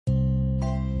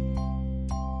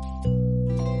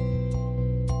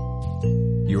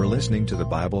listening to the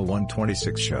Bible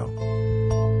 126 show.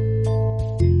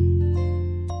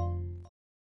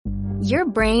 Your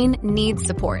brain needs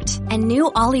support, and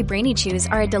new Ollie Brainy Chews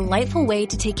are a delightful way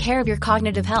to take care of your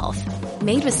cognitive health.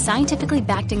 Made with scientifically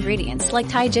backed ingredients like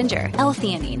Thai ginger,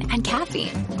 L-theanine, and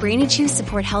caffeine, Brainy Chews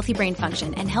support healthy brain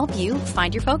function and help you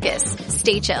find your focus,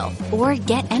 stay chill, or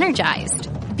get energized.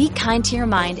 Be kind to your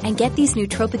mind and get these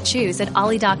nootropic chews at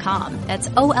ollie.com. That's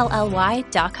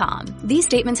OLLY.com. These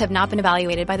statements have not been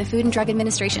evaluated by the Food and Drug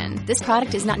Administration. This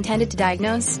product is not intended to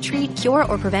diagnose, treat, cure,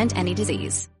 or prevent any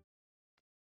disease.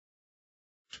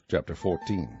 Chapter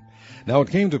 14. Now it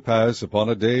came to pass upon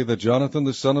a day that Jonathan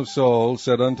the son of Saul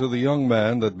said unto the young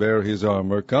man that bare his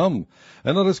armor, Come,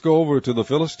 and let us go over to the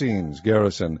Philistines'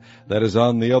 garrison that is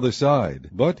on the other side.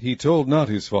 But he told not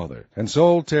his father. And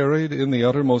Saul tarried in the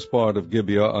uttermost part of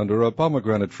Gibeah under a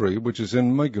pomegranate tree which is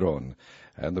in Migron.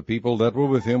 And the people that were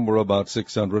with him were about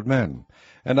 600 men.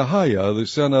 And Ahiah the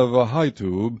son of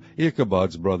Ahitub,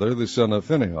 Ichabod's brother, the son of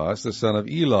Phinehas, the son of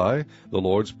Eli, the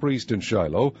Lord's priest in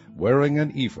Shiloh, wearing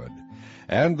an ephod.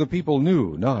 And the people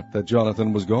knew not that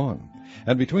Jonathan was gone.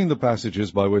 And between the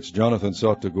passages by which Jonathan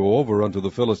sought to go over unto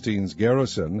the Philistines'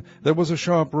 garrison, there was a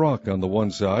sharp rock on the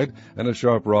one side, and a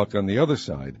sharp rock on the other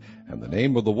side. And the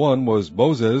name of the one was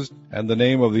Bozez, and the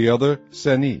name of the other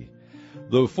Seni.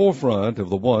 The forefront of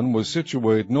the one was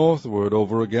situate northward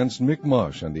over against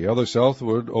Michmash, and the other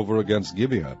southward over against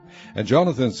Gibeah. And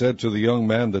Jonathan said to the young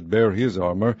man that bare his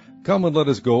armor, Come and let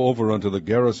us go over unto the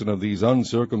garrison of these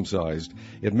uncircumcised.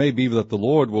 It may be that the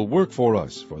Lord will work for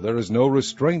us, for there is no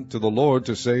restraint to the Lord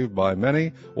to save by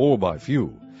many or by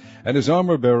few. And his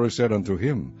armor-bearer said unto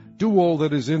him, Do all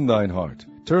that is in thine heart.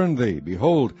 Turn thee,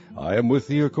 behold, I am with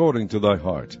thee according to thy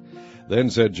heart. Then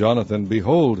said Jonathan,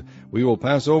 Behold, we will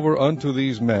pass over unto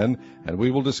these men, and we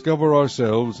will discover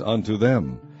ourselves unto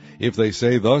them. If they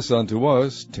say thus unto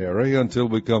us, Tarry until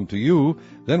we come to you,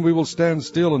 then we will stand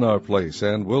still in our place,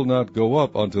 and will not go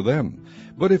up unto them.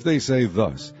 But if they say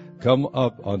thus, Come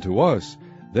up unto us,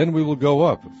 then we will go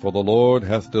up, for the Lord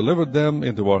hath delivered them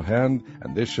into our hand,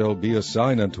 and this shall be a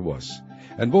sign unto us.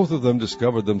 And both of them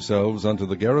discovered themselves unto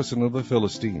the garrison of the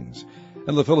Philistines.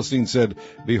 And the Philistines said,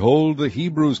 Behold, the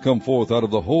Hebrews come forth out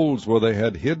of the holes where they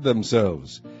had hid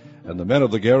themselves. And the men of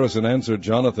the garrison answered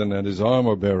Jonathan and his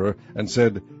armor-bearer, and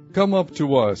said, Come up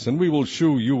to us, and we will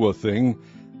shew you a thing.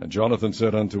 And Jonathan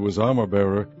said unto his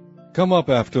armor-bearer, Come up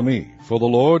after me, for the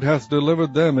Lord hath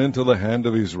delivered them into the hand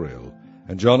of Israel.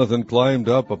 And Jonathan climbed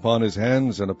up upon his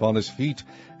hands and upon his feet,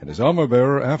 and his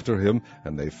armor-bearer after him,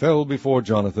 and they fell before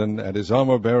Jonathan, and his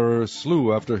armor-bearer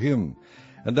slew after him.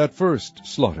 And that first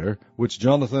slaughter, which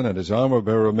Jonathan and his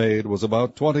armor-bearer made, was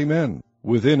about 20 men,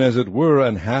 within as it were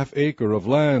an half acre of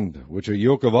land, which a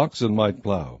yoke of oxen might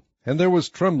plow. And there was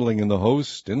trembling in the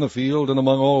host, in the field, and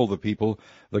among all the people.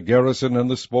 The garrison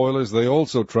and the spoilers, they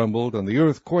also trembled, and the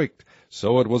earth quaked.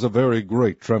 So it was a very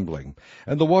great trembling.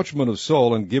 And the watchmen of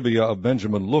Saul and Gibeah of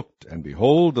Benjamin looked, and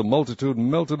behold, the multitude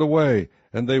melted away,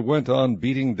 and they went on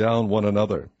beating down one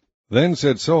another. Then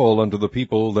said Saul unto the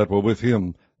people that were with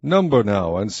him, Number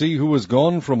now, and see who is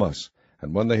gone from us.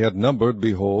 And when they had numbered,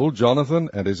 behold, Jonathan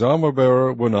and his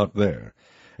armor-bearer were not there.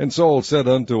 And Saul said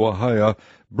unto Ahiah,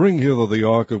 Bring hither the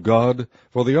ark of God,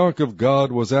 for the ark of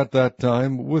God was at that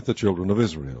time with the children of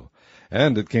Israel.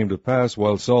 And it came to pass,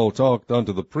 while Saul talked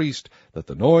unto the priest, that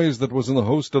the noise that was in the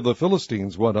host of the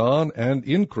Philistines went on and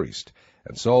increased.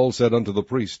 And Saul said unto the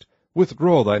priest,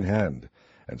 Withdraw thine hand.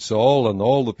 And Saul and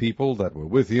all the people that were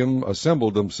with him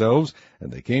assembled themselves,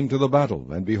 and they came to the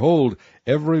battle. And behold,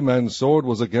 every man's sword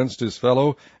was against his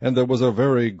fellow, and there was a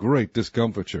very great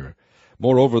discomfiture.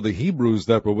 Moreover, the Hebrews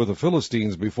that were with the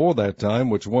Philistines before that time,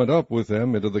 which went up with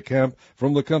them into the camp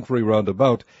from the country round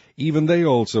about, even they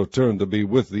also turned to be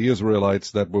with the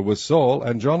Israelites that were with Saul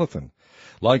and Jonathan.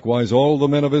 Likewise all the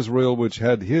men of Israel which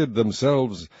had hid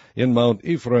themselves in Mount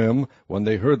Ephraim, when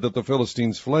they heard that the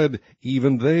Philistines fled,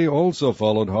 even they also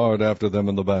followed hard after them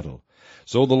in the battle.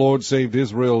 So the Lord saved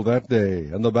Israel that day,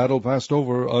 and the battle passed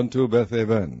over unto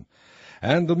Beth-aven.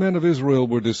 And the men of Israel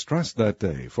were distressed that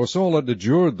day, for Saul had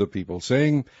adjured the people,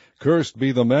 saying, Cursed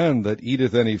be the man that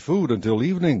eateth any food until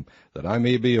evening, that I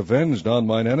may be avenged on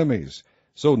mine enemies.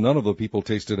 So none of the people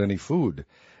tasted any food.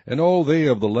 And all they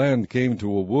of the land came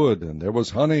to a wood, and there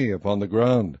was honey upon the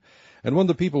ground. And when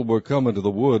the people were come into the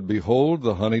wood, behold,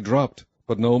 the honey dropped.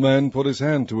 But no man put his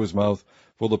hand to his mouth,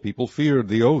 for the people feared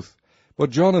the oath. But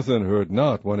Jonathan heard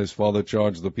not when his father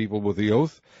charged the people with the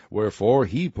oath. Wherefore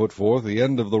he put forth the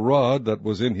end of the rod that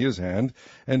was in his hand,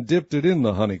 and dipped it in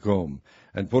the honeycomb,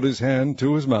 and put his hand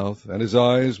to his mouth, and his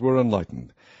eyes were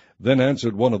enlightened. Then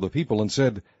answered one of the people, and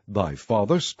said, Thy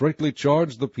father straitly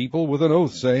charged the people with an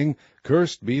oath, saying,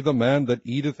 Cursed be the man that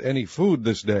eateth any food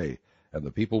this day. And the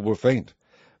people were faint.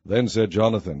 Then said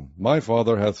Jonathan, My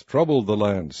father hath troubled the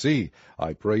land. See,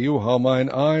 I pray you, how mine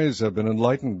eyes have been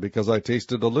enlightened, because I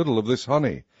tasted a little of this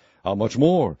honey. How much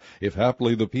more, if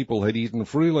haply the people had eaten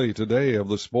freely today of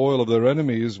the spoil of their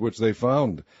enemies which they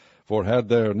found? For had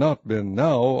there not been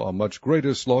now a much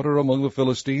greater slaughter among the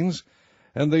Philistines?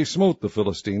 And they smote the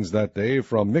Philistines that day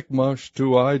from Michmash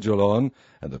to Aijalon,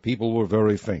 and the people were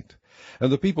very faint.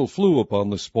 And the people flew upon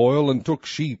the spoil, and took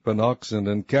sheep and oxen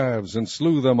and calves, and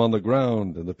slew them on the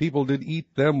ground, and the people did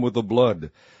eat them with the blood.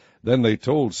 Then they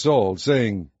told Saul,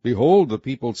 saying, Behold, the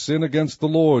people sin against the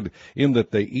Lord, in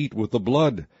that they eat with the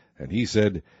blood. And he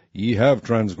said, Ye have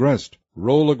transgressed.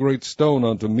 Roll a great stone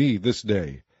unto me this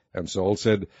day. And Saul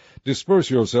said, Disperse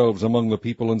yourselves among the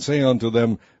people, and say unto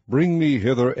them, Bring me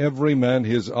hither every man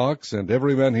his ox, and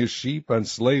every man his sheep, and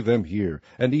slay them here,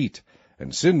 and eat,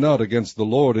 and sin not against the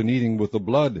Lord in eating with the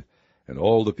blood. And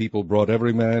all the people brought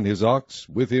every man his ox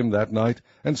with him that night,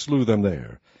 and slew them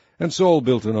there. And Saul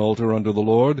built an altar unto the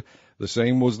Lord. The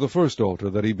same was the first altar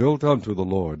that he built unto the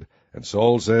Lord. And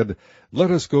Saul said,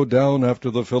 Let us go down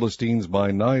after the Philistines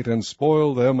by night, and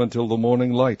spoil them until the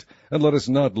morning light, and let us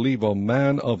not leave a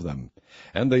man of them.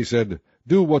 And they said,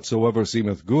 Do whatsoever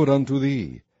seemeth good unto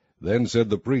thee. Then said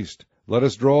the priest, Let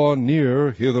us draw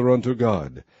near hither unto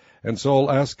God. And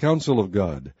Saul asked counsel of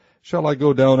God, Shall I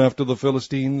go down after the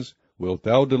Philistines? Wilt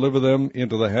thou deliver them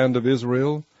into the hand of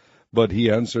Israel? But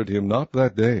he answered him not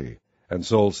that day. And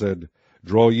Saul said,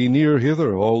 Draw ye near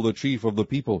hither, all the chief of the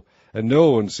people, and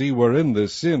know and see wherein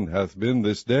this sin hath been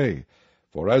this day.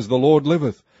 For as the Lord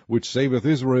liveth, which saveth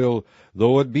Israel,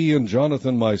 though it be in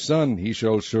Jonathan my son, he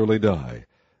shall surely die.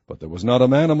 But there was not a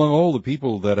man among all the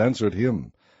people that answered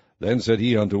him. Then said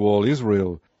he unto all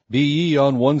Israel, Be ye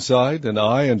on one side, and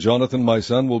I and Jonathan my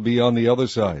son will be on the other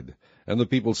side. And the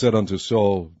people said unto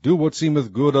Saul, Do what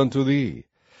seemeth good unto thee.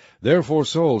 Therefore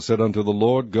Saul said unto the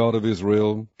Lord God of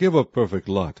Israel, Give a perfect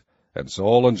lot. And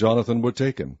Saul and Jonathan were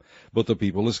taken, but the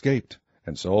people escaped.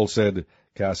 And Saul said,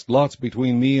 Cast lots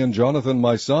between me and Jonathan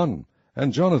my son.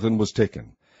 And Jonathan was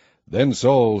taken. Then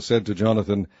Saul said to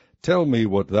Jonathan, Tell me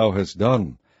what thou hast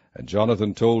done. And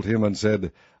Jonathan told him, and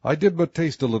said, I did but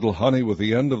taste a little honey with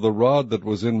the end of the rod that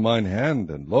was in mine hand,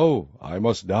 and lo, I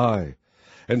must die.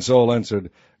 And Saul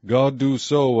answered, God do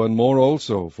so, and more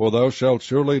also, for thou shalt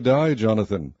surely die,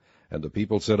 Jonathan. And the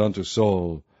people said unto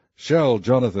Saul, Shall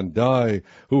Jonathan die,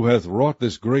 who hath wrought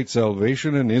this great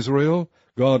salvation in Israel?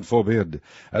 God forbid.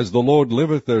 As the Lord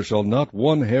liveth, there shall not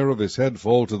one hair of his head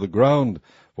fall to the ground,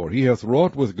 for he hath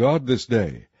wrought with God this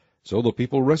day. So the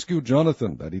people rescued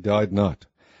Jonathan, that he died not.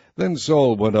 Then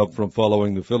Saul went up from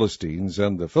following the Philistines,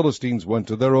 and the Philistines went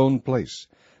to their own place.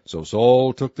 So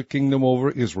Saul took the kingdom over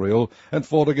Israel, and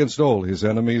fought against all his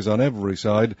enemies on every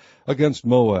side, against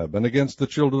Moab, and against the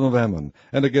children of Ammon,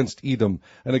 and against Edom,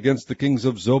 and against the kings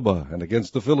of Zobah, and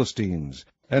against the Philistines.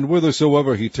 And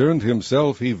whithersoever he turned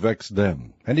himself, he vexed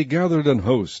them. And he gathered an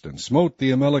host, and smote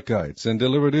the Amalekites, and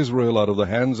delivered Israel out of the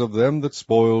hands of them that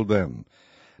spoiled them.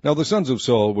 Now the sons of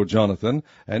Saul were Jonathan,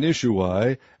 and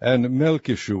Ishuai, and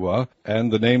Melchishua,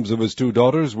 and the names of his 2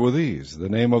 daughters were these, the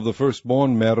name of the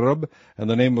firstborn Merab, and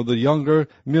the name of the younger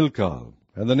Milcah.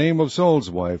 And the name of Saul's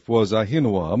wife was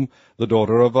Ahinoam, the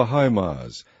daughter of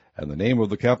Ahimaaz. And the name of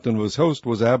the captain of his host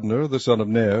was Abner, the son of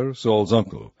Ner, Saul's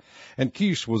uncle. And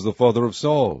Kish was the father of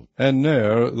Saul, and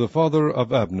Ner, the father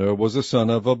of Abner, was the son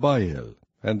of Abiel.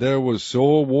 And there was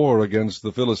sore war against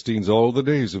the Philistines all the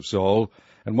days of Saul.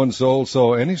 And when Saul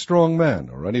saw any strong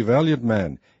man, or any valiant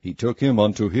man, he took him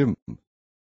unto him.